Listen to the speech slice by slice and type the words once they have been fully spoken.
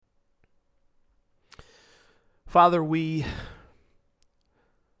Father, we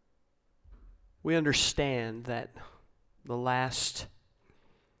understand that the last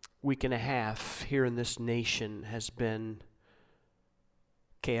week and a half here in this nation has been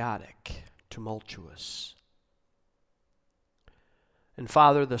chaotic, tumultuous. And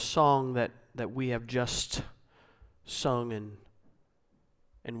Father, the song that we have just sung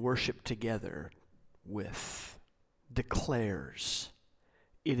and worshiped together with declares,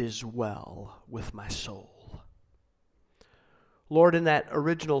 "It is well with my soul." Lord, in that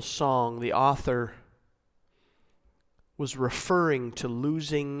original song, the author was referring to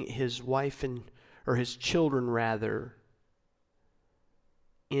losing his wife or his children rather,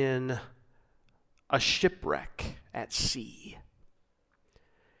 in a shipwreck at sea.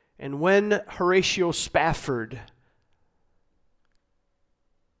 And when Horatio Spafford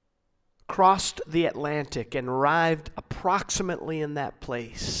crossed the Atlantic and arrived approximately in that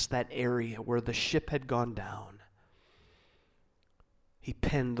place, that area where the ship had gone down, he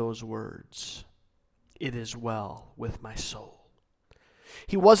penned those words, "It is well with my soul."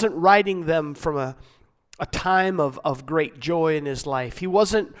 He wasn't writing them from a time of great joy in his life. He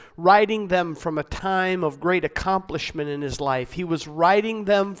wasn't writing them from a time of great accomplishment in his life. He was writing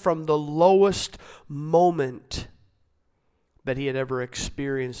them from the lowest moment that he had ever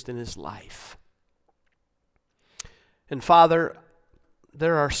experienced in his life. And Father,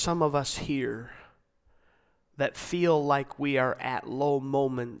 there are some of us here that feel like we are at low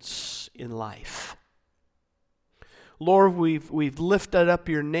moments in life. Lord, we've lifted up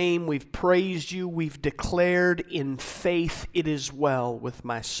your name, we've praised you, we've declared in faith, "It is well with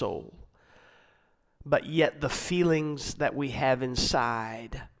my soul." But yet the feelings that we have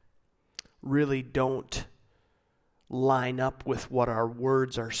inside really don't line up with what our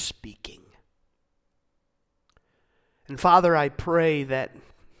words are speaking. And Father, I pray that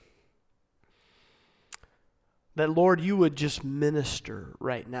Lord, you would just minister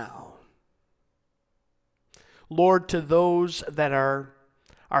right now. Lord, to those that are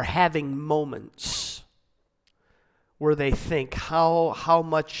having moments where they think, how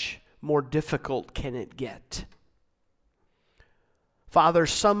much more difficult can it get? Father,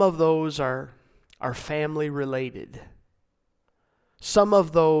 some of those are family related. Some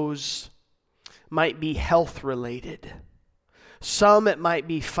of those might be health related. Some it might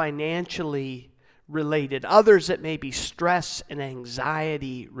be financially related. Others it may be stress and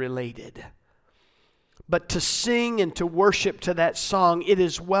anxiety related. But to sing and to worship to that song, "It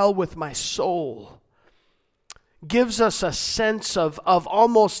is well with my soul," gives us a sense of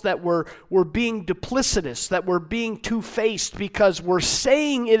almost that we're being duplicitous, that we're being two-faced, because we're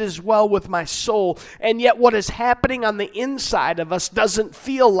saying it is well with my soul, and yet what is happening on the inside of us doesn't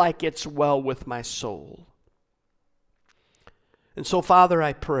feel like it's well with my soul. And so, Father,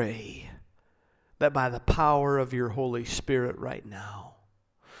 I pray that by the power of your Holy Spirit right now,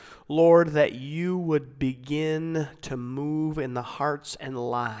 Lord, that you would begin to move in the hearts and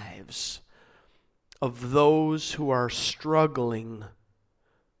lives of those who are struggling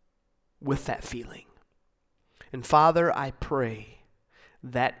with that feeling. And Father, I pray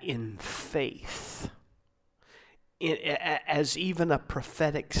that in faith, as even a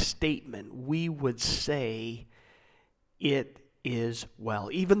prophetic statement, we would say, "It is well."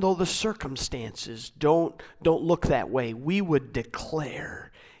 Even though the circumstances don't look that way, we would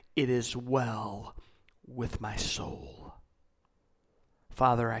declare, "It is well with my soul."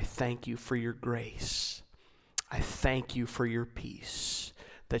 Father, I thank you for your grace. I thank you for your peace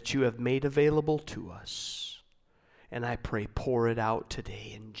that you have made available to us. And I pray, pour it out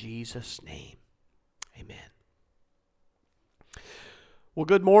today in Jesus' name. Amen. Well,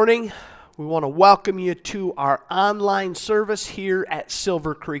 good morning. We want to welcome you to our online service here at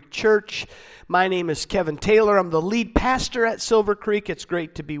Silver Creek Church. My name is Kevin Taylor. I'm the lead pastor at Silver Creek. It's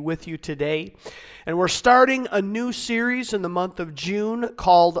great to be with you today. And we're starting a new series in the month of June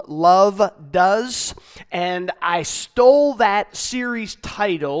called Love Does. And I stole that series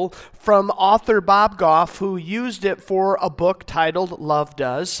title from author Bob Goff, who used it for a book titled Love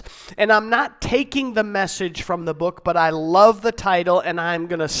Does. And I'm not taking the message from the book, but I love the title, and I'm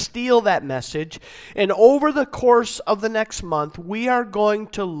going to steal that message. And over the course of the next month, we are going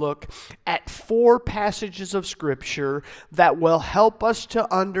to look at 4 passages of Scripture that will help us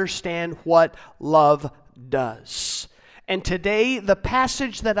to understand what love does. And today, the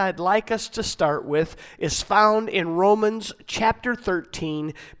passage that I'd like us to start with is found in Romans chapter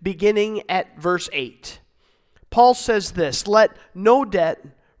 13, beginning at verse 8. Paul says this, "Let no debt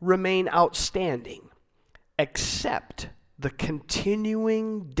remain outstanding, except the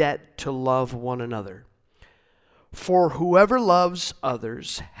continuing debt to love one another. For whoever loves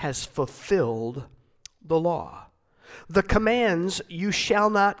others has fulfilled the law. The commands, you shall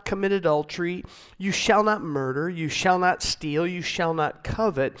not commit adultery, you shall not murder, you shall not steal, you shall not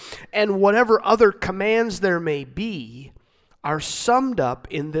covet, and whatever other commands there may be, are summed up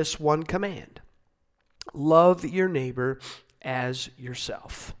in this one command. Love your neighbor as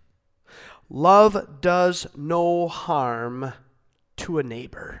yourself. Love does no harm to a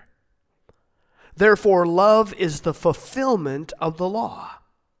neighbor. Therefore, love is the fulfillment of the law.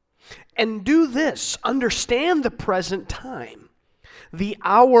 And do this, understand the present time. The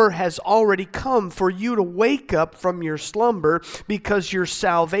hour has already come for you to wake up from your slumber, because your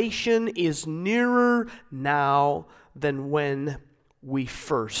salvation is nearer now than when we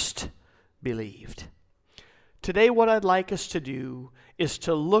first believed. Today, what I'd like us to do is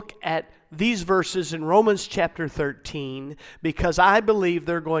to look at these verses in Romans chapter 13, because I believe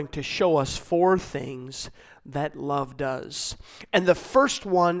they're going to show us four things that love does. And the first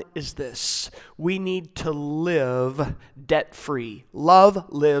one is this: we need to live debt-free.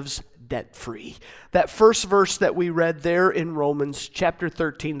 Love lives debt-free. That first verse that we read there in Romans chapter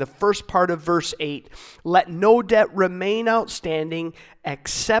 13, the first part of verse 8, let no debt remain outstanding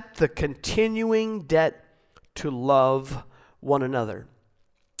except the continuing debt to love one another.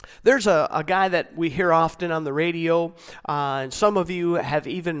 There's a guy that we hear often on the radio, and some of you have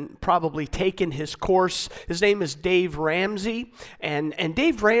even probably taken his course. His name is Dave Ramsey, and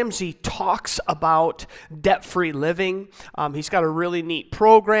Dave Ramsey talks about debt-free living. He's got a really neat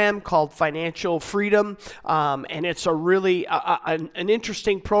program called Financial Freedom, and it's a really an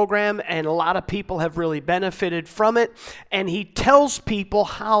interesting program, and a lot of people have really benefited from it. And he tells people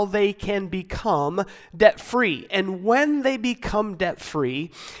how they can become debt-free, and when they become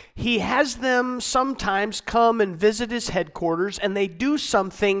debt-free, he has them sometimes come and visit his headquarters, and they do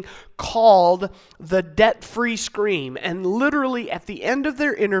something called the debt-free scream. And literally at the end of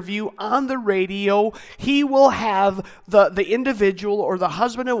their interview on the radio, he will have the individual or the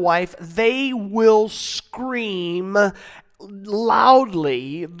husband and wife, they will scream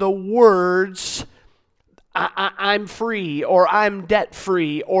loudly the words, I'm free, or I'm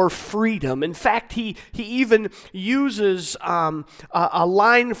debt-free, or freedom. In fact, he even uses a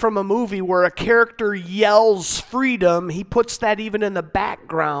line from a movie where a character yells freedom. He puts that even in the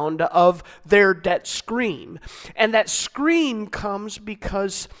background of their debt scream. And that scream comes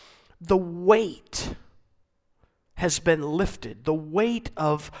because the weight has been lifted. The weight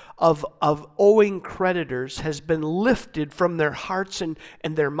of owing creditors has been lifted from their hearts and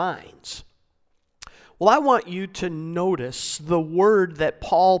their minds. Well, I want you to notice the word that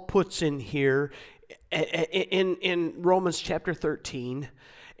Paul puts in here in Romans chapter 13.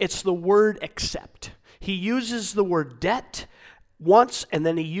 It's the word accept. He uses the word debt once, and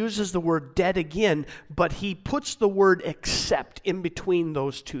then he uses the word debt again, but he puts the word accept in between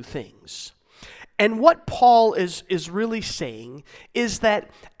those two things. And what Paul is really saying is that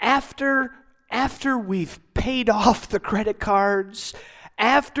after we've paid off the credit cards,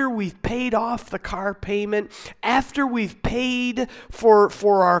 after we've paid off the car payment, after we've paid for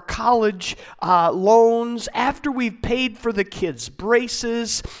our college loans, after we've paid for the kids'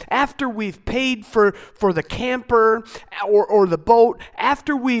 braces, after we've paid for the camper or the boat,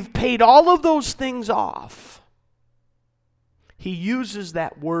 after we've paid all of those things off, he uses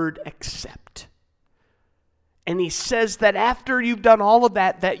that word accept. And he says that after you've done all of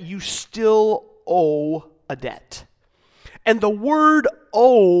that you still owe a debt. And the word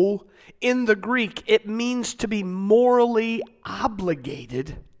owe in the Greek, it means to be morally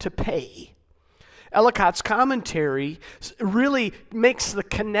obligated to pay. Ellicott's commentary really makes the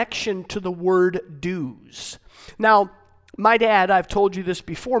connection to the word dues. Now, my dad, I've told you this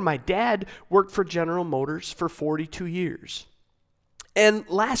before, my dad worked for General Motors for 42 years. And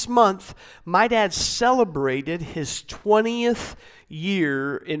last month, my dad celebrated his 20th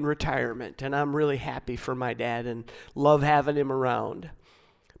year in retirement. And I'm really happy for my dad and love having him around.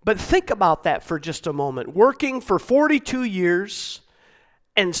 But think about that for just a moment. Working for 42 years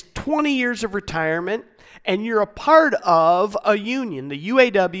and 20 years of retirement, and you're a part of a union, the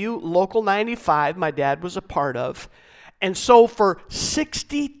UAW Local 95, my dad was a part of. And so for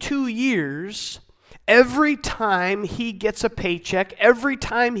 62 years, every time he gets a paycheck, every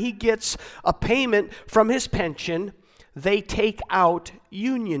time he gets a payment from his pension, they take out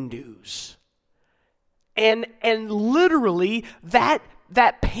union dues. And literally that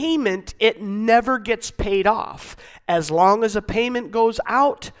payment, it never gets paid off. As long as a payment goes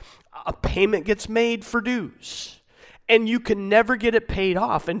out, a payment gets made for dues. And you can never get it paid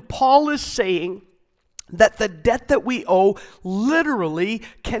off. And Paul is saying that the debt that we owe literally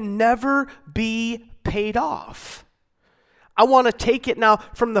can never be paid off. I want to take it now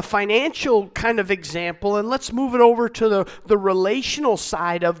from the financial kind of example, and let's move it over to the relational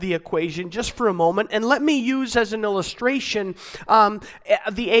side of the equation just for a moment. And let me use as an illustration the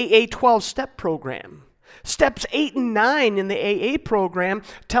AA 12-step program. Steps 8 and 9 in the AA program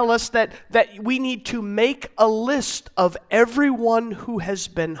tell us that we need to make a list of everyone who has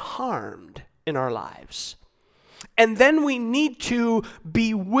been harmed in our lives. And then we need to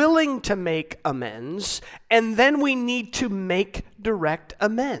be willing to make amends, and then we need to make direct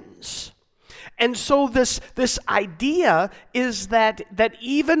amends. And so this idea is that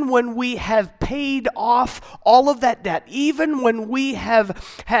even when we have paid off all of that debt, even when we have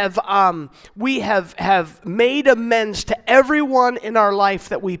made amends to everyone in our life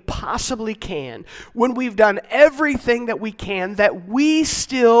that we possibly can, when we've done everything that we can, that we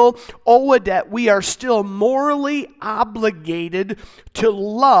still owe a debt, we are still morally obligated to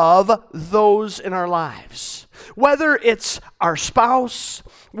love those in our lives. Whether it's our spouse,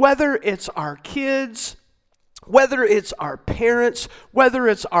 whether it's our kids, whether it's our parents, whether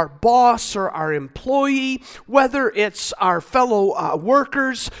it's our boss or our employee, whether it's our fellow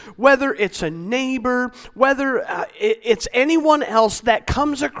workers, whether it's a neighbor, whether it's anyone else that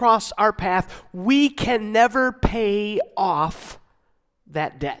comes across our path, we can never pay off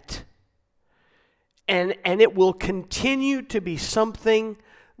that debt. And it will continue to be something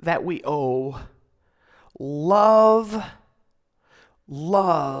that we owe. Love,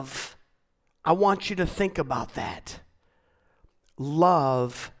 I want you to think about that.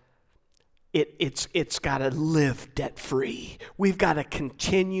 Love, it's got to live debt-free. We've got to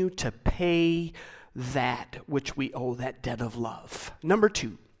continue to pay that which we owe, that debt of love. Number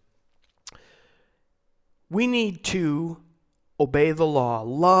 2, we need to obey the law.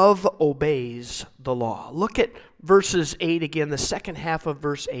 Love obeys the law. Look at verses 8 again, the second half of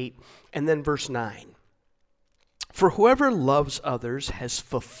verse 8, and then verse 9. For whoever loves others has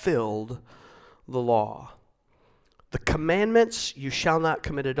fulfilled the law. The commandments, you shall not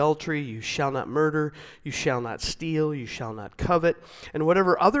commit adultery, you shall not murder, you shall not steal, you shall not covet, and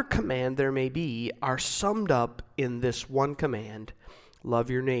whatever other command there may be are summed up in this one command: love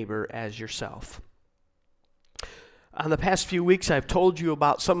your neighbor as yourself. On the past few weeks, I've told you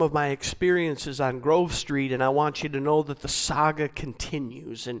about some of my experiences on Grove Street, and I want you to know that the saga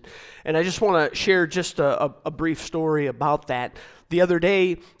continues. And I just want to share just a brief story about that. The other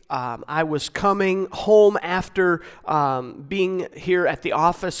day, I was coming home after being here at the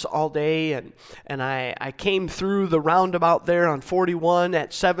office all day, and I came through the roundabout there on 41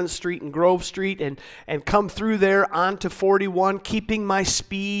 at 7th Street and Grove Street, and come through there onto 41, keeping my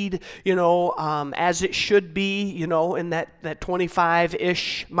speed, as it should be, in that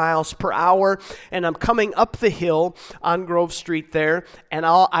 25-ish miles per hour. And I'm coming up the hill on Grove Street there, and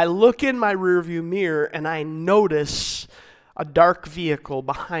I look in my rearview mirror, and I notice a dark vehicle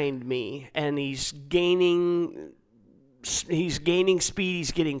behind me, and he's gaining speed, he's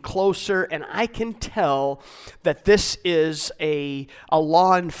getting closer, and I can tell that this is a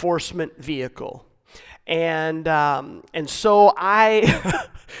law enforcement vehicle. And so I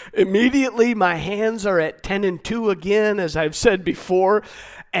immediately, my hands are at 10 and 2 again, as I've said before,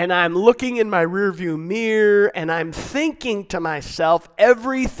 and I'm looking in my rearview mirror, and I'm thinking to myself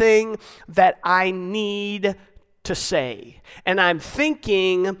everything that I need to say. And I'm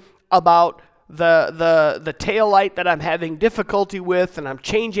thinking about the tail light that I'm having difficulty with, and I'm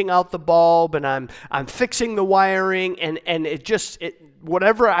changing out the bulb, and I'm fixing the wiring, and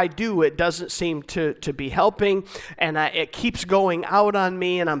whatever I do, it doesn't seem to be helping, and it keeps going out on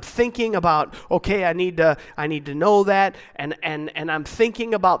me, and I'm thinking about, okay, I need to know that, and I'm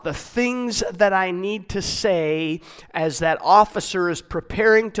thinking about the things that I need to say as that officer is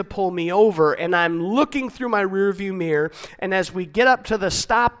preparing to pull me over, and I'm looking through my rearview mirror, and as we get up to the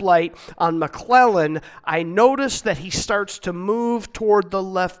stoplight on McClellan, I notice that he starts to move toward the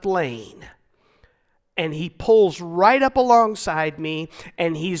left lane. And he pulls right up alongside me,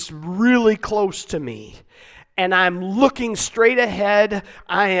 and he's really close to me. And I'm looking straight ahead.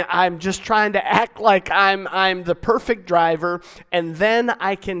 I'm just trying to act like I'm the perfect driver. And then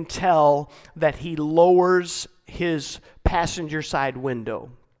I can tell that he lowers his passenger side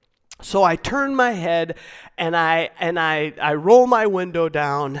window. So I turn my head, and I roll my window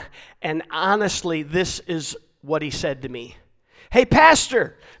down. And honestly, this is what he said to me. Hey,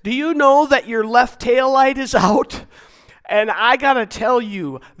 Pastor, do you know that your left tail light is out? And I got to tell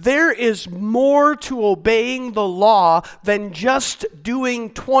you, there is more to obeying the law than just doing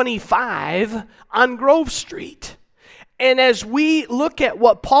 25 on Grove Street. And as we look at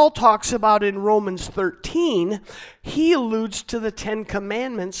what Paul talks about in Romans 13, he alludes to the 10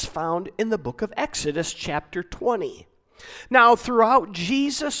 Commandments found in the book of Exodus chapter 20. Now, throughout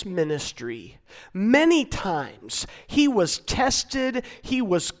Jesus' ministry, many times he was tested, he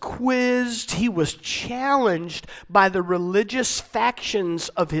was quizzed, he was challenged by the religious factions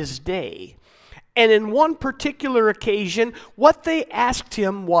of his day. And in one particular occasion, what they asked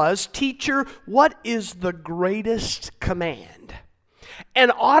him was, "Teacher, what is the greatest command?"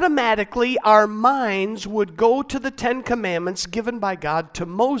 And automatically our minds would go to the 10 Commandments given by God to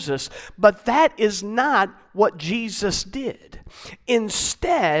Moses, but that is not what Jesus did.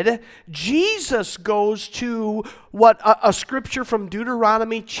 Instead, Jesus goes to what a scripture from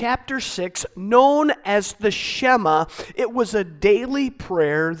Deuteronomy chapter 6 known as the Shema. It was a daily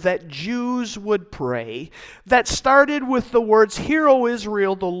prayer that Jews would pray that started with the words, "Hear, O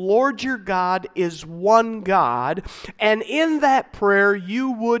Israel, the Lord your God is one God." And in that prayer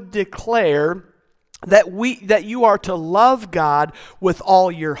you would declare that you are to love God with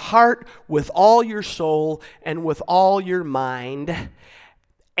all your heart, with all your soul, and with all your mind.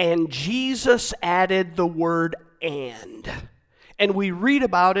 And Jesus added the word "and." And we read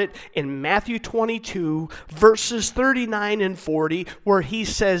about it in Matthew 22, verses 39 and 40, where he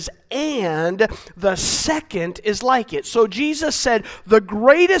says, "And the second is like it." So Jesus said, the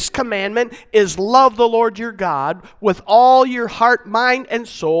greatest commandment is love the Lord your God with all your heart, mind, and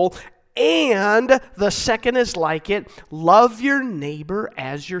soul. And the second is like it, love your neighbor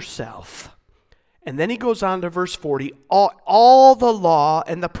as yourself. And then he goes on to verse 40, all the law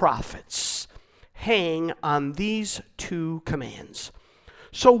and the prophets hang on these two commands.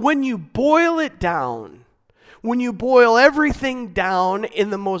 So when you boil it down, when you boil everything down in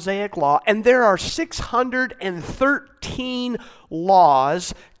the Mosaic Law, and there are 613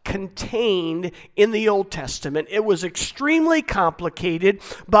 laws contained in the Old Testament. It was extremely complicated,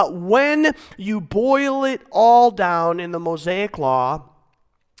 but when you boil it all down in the Mosaic Law,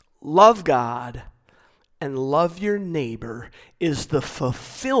 love God and love your neighbor is the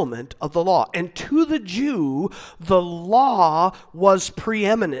fulfillment of the law. And to the Jew, the law was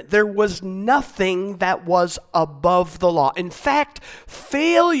preeminent. There was nothing that was above the law. In fact,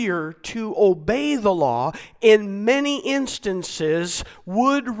 failure to obey the law in many instances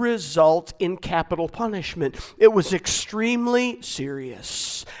would result in capital punishment. It was extremely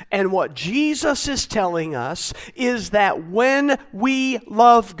serious. And what Jesus is telling us is that when we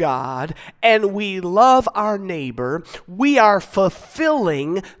love God and we love our neighbor, we are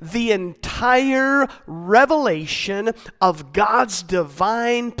fulfilling the entire revelation of God's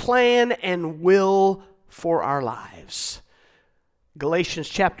divine plan and will for our lives. Galatians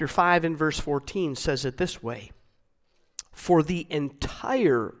chapter 5 and verse 14 says it this way, "For the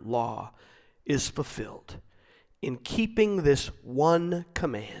entire law is fulfilled in keeping this one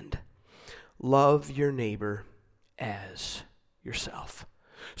command, love your neighbor as yourself."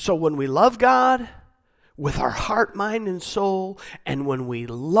 So when we love God with our heart, mind, and soul, and when we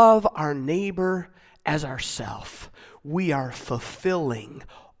love our neighbor as ourself, we are fulfilling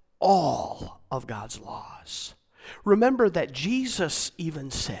all of God's laws. Remember that Jesus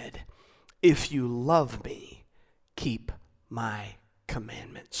even said, "If you love me, keep my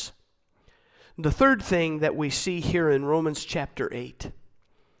commandments." The third thing that we see here in Romans chapter 8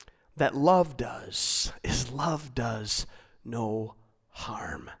 that love does is love does no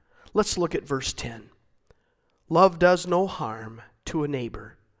harm. Let's look at verse 10. Love does no harm to a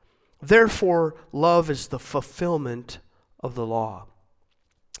neighbor. Therefore, love is the fulfillment of the law.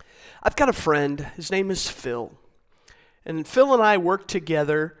 I've got a friend, his name is Phil. And Phil and I worked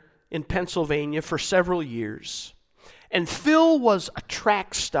together in Pennsylvania for several years. And Phil was a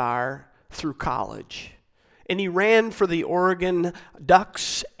track star through college. And he ran for the Oregon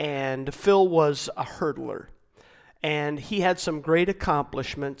Ducks, and Phil was a hurdler. And he had some great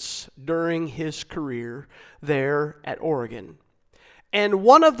accomplishments during his career there at Oregon. And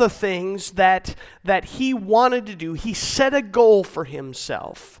one of the things that he wanted to do, he set a goal for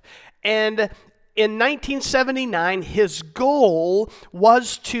himself. And in 1979, his goal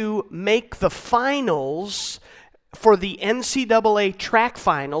was to make the finals for the NCAA track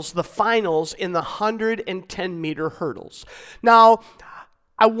finals, the finals in the 110-meter hurdles. Now,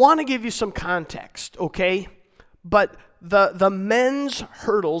 I want to give you some context, okay? But the men's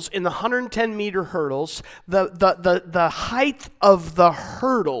hurdles in the 110-meter hurdles, the height of the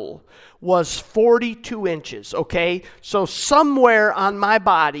hurdle was 42 inches, okay? So somewhere on my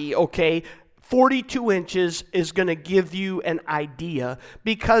body, okay, 42 inches is going to give you an idea.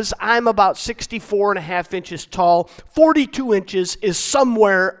 Because I'm about 64 and a half inches tall, 42 inches is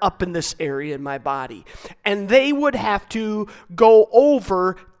somewhere up in this area in my body. And they would have to go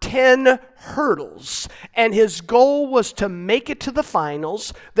over 10 hurdles, and his goal was to make it to the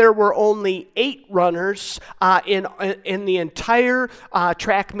finals. There were only 8 runners in the entire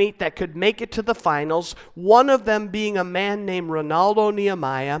track meet that could make it to the finals, one of them being a man named Ronaldo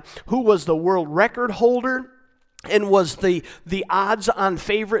Nehemiah, who was the world record holder and was the odds-on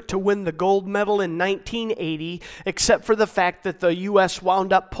favorite to win the gold medal in 1980, except for the fact that the U.S.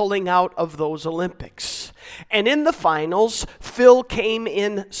 wound up pulling out of those Olympics. And in the finals, Phil came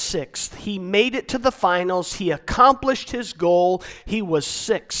in 6th. He made it to the finals. He accomplished his goal. He was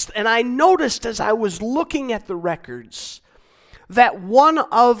 6th. And I noticed as I was looking at the records that one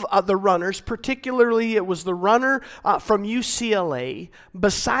of the runners, particularly it was the runner from UCLA,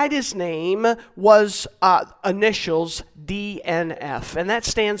 beside his name was initials DNF, and that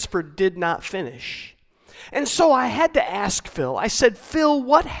stands for did not finish. And so I had to ask Phil. I said, Phil,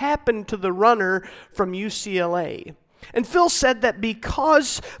 what happened to the runner from UCLA? And Phil said that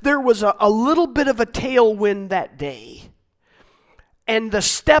because there was a little bit of a tailwind that day, and the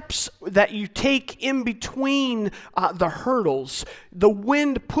steps that you take in between the hurdles, the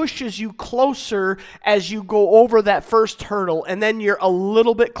wind pushes you closer as you go over that first hurdle, and then you're a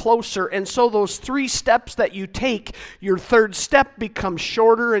little bit closer. And so those 3 steps that you take, your third step becomes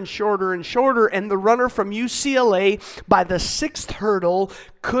shorter and shorter and shorter. And the runner from UCLA, by the 6th hurdle,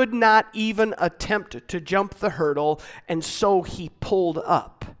 could not even attempt to jump the hurdle, and so he pulled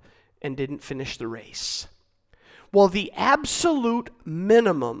up and didn't finish the race. Well, the absolute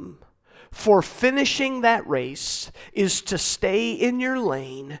minimum for finishing that race is to stay in your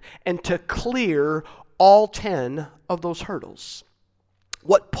lane and to clear all 10 of those hurdles.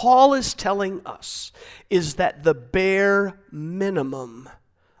 What Paul is telling us is that the bare minimum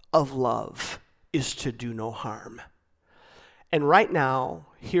of love is to do no harm. And right now,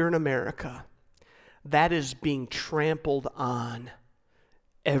 here in America, that is being trampled on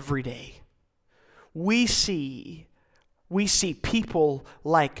every day. We see people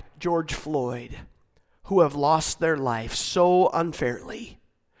like George Floyd who have lost their life so unfairly.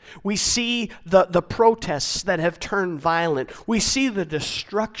 We see the protests that have turned violent. We see the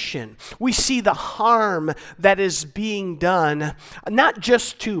destruction. We see the harm that is being done, not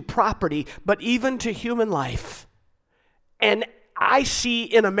just to property, but even to human life. And I see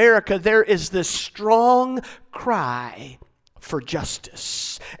in America there is this strong cry for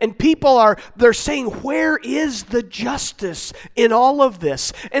justice. And people they're saying, where is the justice in all of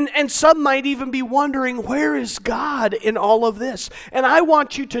this? And some might even be wondering, where is God in all of this? And I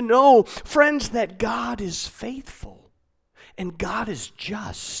want you to know, friends, that God is faithful and God is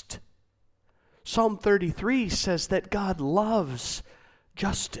just. Psalm 33 says that God loves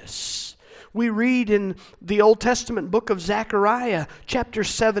justice. We read in the Old Testament book of Zechariah, chapter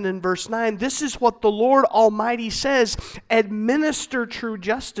 7 and verse 9, this is what the Lord Almighty says, administer true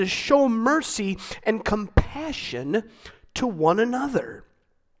justice, show mercy and compassion to one another.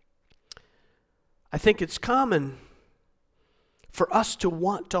 I think it's common for us to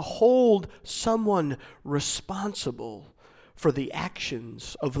want to hold someone responsible for the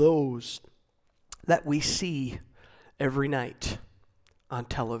actions of those that we see every night on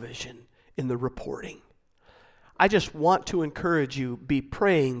television. In the reporting. I just want to encourage you, be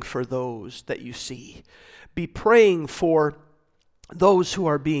praying for those that you see. Be praying for those who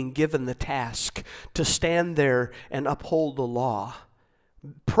are being given the task to stand there and uphold the law.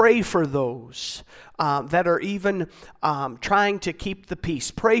 Pray for those that are even trying to keep the peace.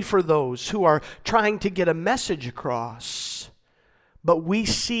 Pray for those who are trying to get a message across. But we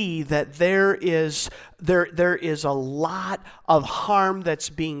see that there is a lot of harm that's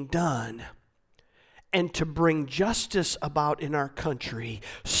being done. And to bring justice about in our country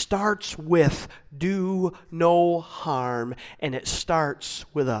starts with do no harm. And it starts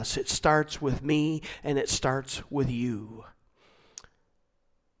with us. It starts with me and it starts with you.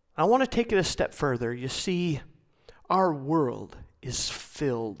 I want to take it a step further. You see, our world is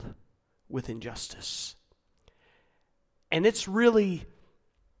filled with injustice. And it's really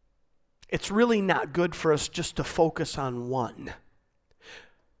not good for us just to focus on one.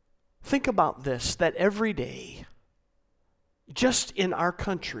 Think about this, that every day, just in our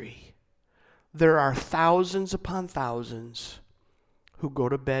country, there are thousands upon thousands who go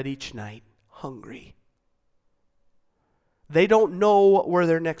to bed each night hungry. They don't know where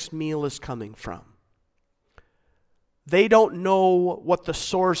their next meal is coming from. They don't know what the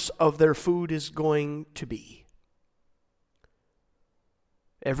source of their food is going to be.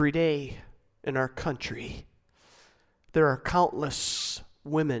 Every day in our country, there are countless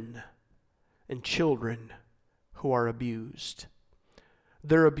women and children who are abused.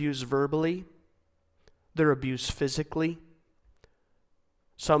 They're abused verbally. They're abused physically.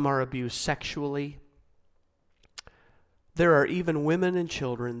 Some are abused sexually. There are even women and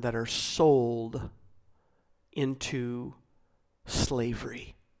children that are sold into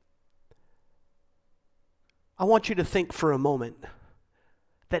slavery. I want you to think for a moment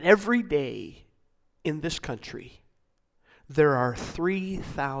that every day in this country, there are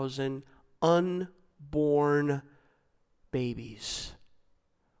 3,000 unborn babies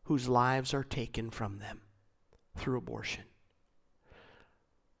whose lives are taken from them through abortion.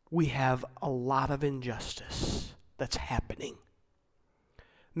 We have a lot of injustice that's happening.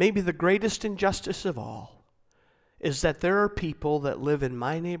 Maybe the greatest injustice of all is that there are people that live in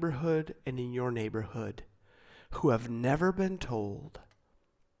my neighborhood and in your neighborhood who have never been told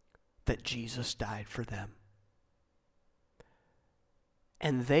that Jesus died for them.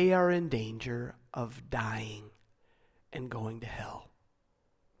 And they are in danger of dying and going to hell.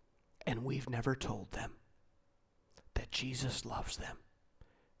 And we've never told them that Jesus loves them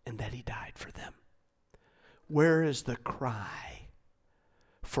and that he died for them. Where is the cry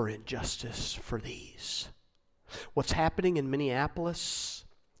for injustice for these? What's happening in Minneapolis,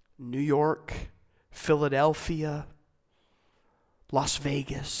 New York, Philadelphia, Las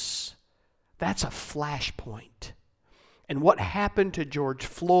Vegas, that's a flashpoint. And what happened to George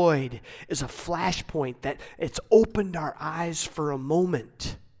Floyd is a flashpoint that it's opened our eyes for a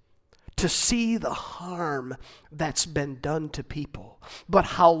moment to see the harm that's been done to people. But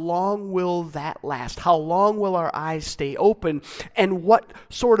how long will that last? How long will our eyes stay open? And what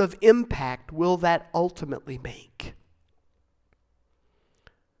sort of impact will that ultimately make?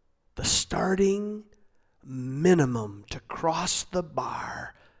 The starting minimum to cross the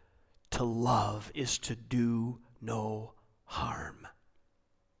bar to love is to do no harm.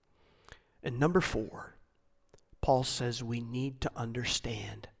 And number 4, Paul says we need to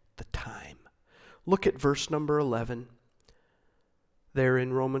understand the time. Look at verse number 11 there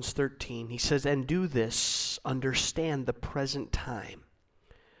in Romans 13. He says, and do this, understand the present time.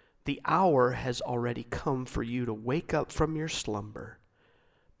 The hour has already come for you to wake up from your slumber,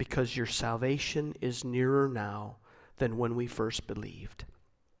 because your salvation is nearer now than when we first believed.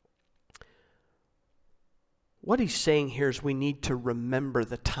 What he's saying here is we need to remember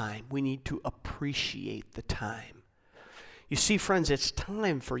the time. We need to appreciate the time. You see, friends, it's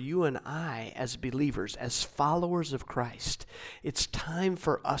time for you and I as believers, as followers of Christ, it's time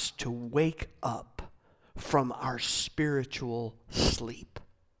for us to wake up from our spiritual sleep.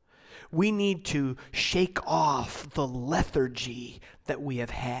 We need to shake off the lethargy that we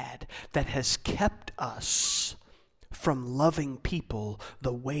have had that has kept us from loving people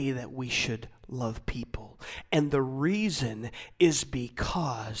the way that we should love people. And the reason is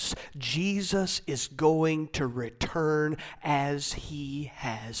because Jesus is going to return as he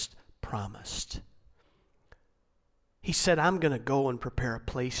has promised. He said, I'm going to go and prepare a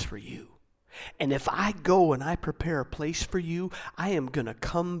place for you. And if I go and I prepare a place for you, I am going to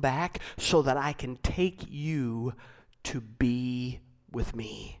come back so that I can take you to be with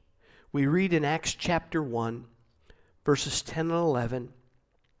me. We read in Acts chapter 1, verses 10 and 11,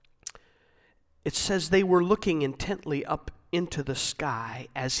 it says they were looking intently up into the sky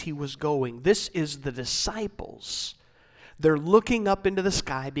as he was going. This is the disciples. They're looking up into the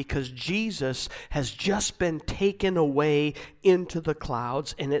sky because Jesus has just been taken away into the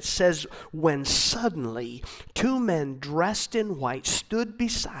clouds. And it says, when suddenly 2 men dressed in white stood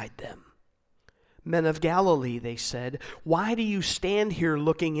beside them. Men of Galilee, they said, why do you stand here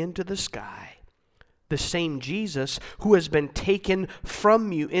looking into the sky? The same Jesus who has been taken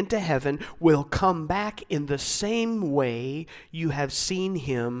from you into heaven will come back in the same way you have seen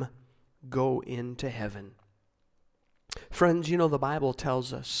him go into heaven. Friends, you know the Bible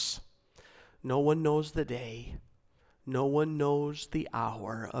tells us no one knows the day, no one knows the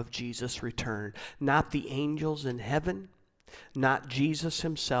hour of Jesus' return. Not the angels in heaven, not Jesus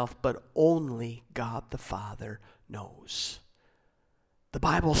himself, but only God the Father knows. The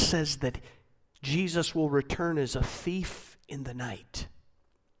Bible says that Jesus will return as a thief in the night.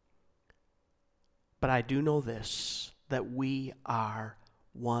 But I do know this, that we are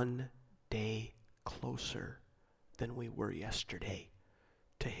one day closer than we were yesterday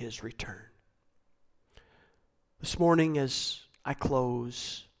to his return. This morning as I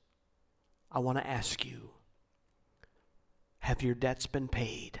close, I want to ask you, have your debts been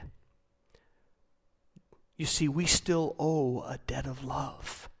paid? You see, we still owe a debt of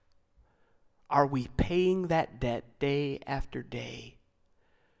love. Are we paying that debt day after day?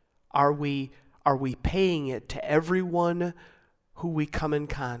 Are we paying it to everyone who we come in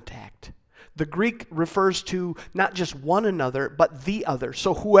contact? The Greek refers to not just one another, but the other.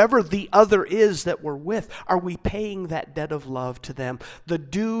 So whoever the other is that we're with, are we paying that debt of love to them? The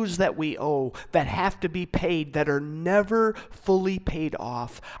dues that we owe, that have to be paid, that are never fully paid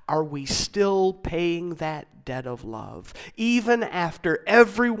off, are we still paying that debt of love? Even after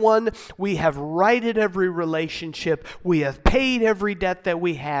everyone, we have righted every relationship, we have paid every debt that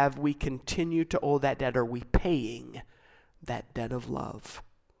we have, we continue to owe that debt. Are we paying that debt of love?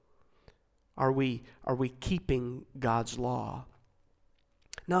 Are we keeping God's law?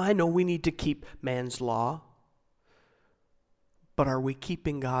 Now, I know we need to keep man's law, but are we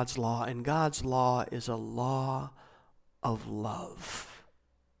keeping God's law? And God's law is a law of love.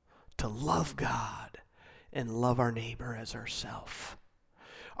 To love God and love our neighbor as ourselves.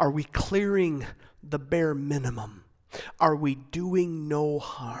 Are we clearing the bare minimum? Are we doing no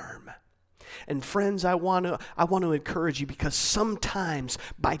harm? And friends, I want to encourage you, because sometimes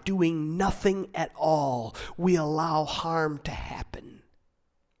by doing nothing at all, we allow harm to happen.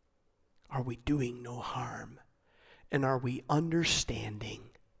 Are we doing no harm? And are we understanding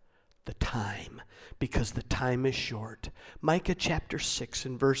the time? Because the time is short. Micah chapter 6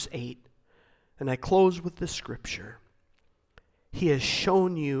 and verse 8. And I close with the scripture. He has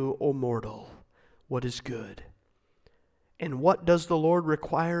shown you, O mortal, what is good. And what does the Lord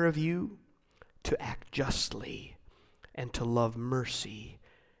require of you? To act justly, and to love mercy,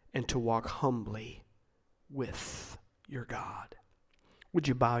 and to walk humbly with your God. Would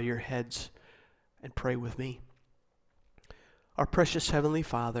you bow your heads and pray with me? Our precious Heavenly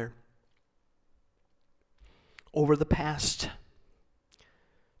Father, over the past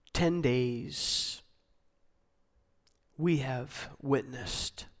 10 days, we have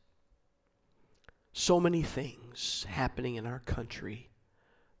witnessed so many things happening in our country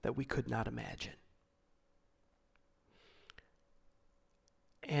that we could not imagine.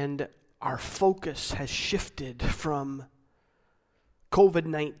 And our focus has shifted from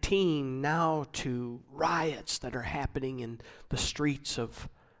COVID-19 now to riots that are happening in the streets of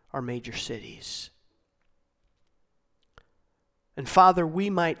our major cities. And Father, we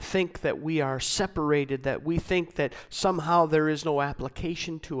might think that we are separated, that we think that somehow there is no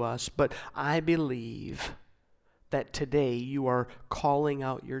application to us, but I believe that today you are calling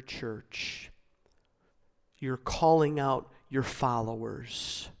out your church. You're calling out your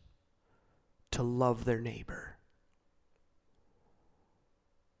followers to love their neighbor.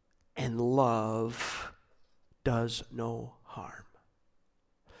 And love does no harm.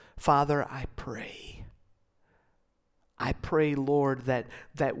 Father, I pray, Lord,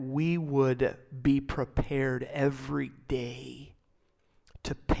 that we would be prepared every day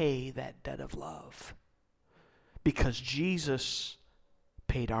to pay that debt of love. Because Jesus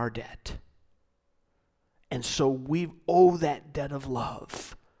paid our debt. And so we owe that debt of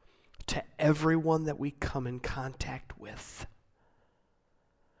love to everyone that we come in contact with.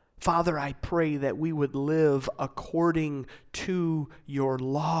 Father, I pray that we would live according to your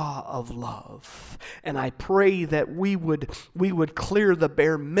law of love. And I pray that we would clear the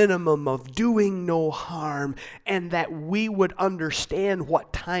bare minimum of doing no harm, and that we would understand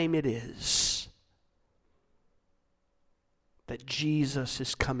what time it is. That Jesus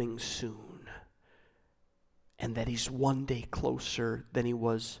is coming soon, and that he's one day closer than he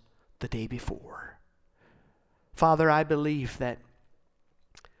was the day before. Father, I believe that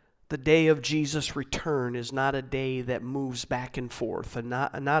the day of Jesus' return is not a day that moves back and forth, and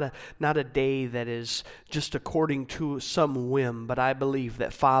not a day that is just according to some whim, but I believe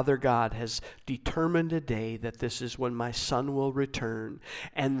that Father God has determined a day that this is when my Son will return,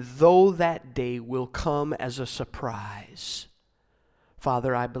 and though that day will come as a surprise,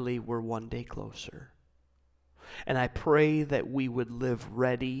 Father, I believe we're one day closer. And I pray that we would live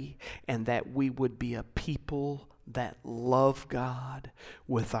ready, and that we would be a people that love God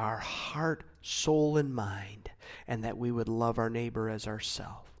with our heart, soul, and mind, and that we would love our neighbor as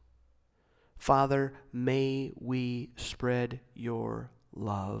ourselves. Father, may we spread your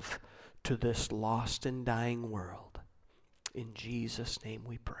love to this lost and dying world. In Jesus' name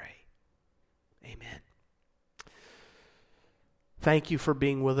we pray. Amen. Thank you for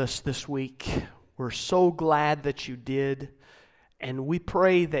being with us this week. We're so glad that you did. And we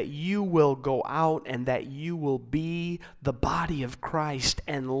pray that you will go out and that you will be the body of Christ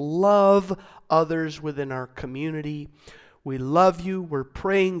and love others within our community. We love you. We're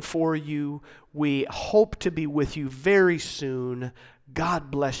praying for you. We hope to be with you very soon. God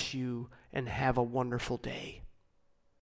bless you and have a wonderful day.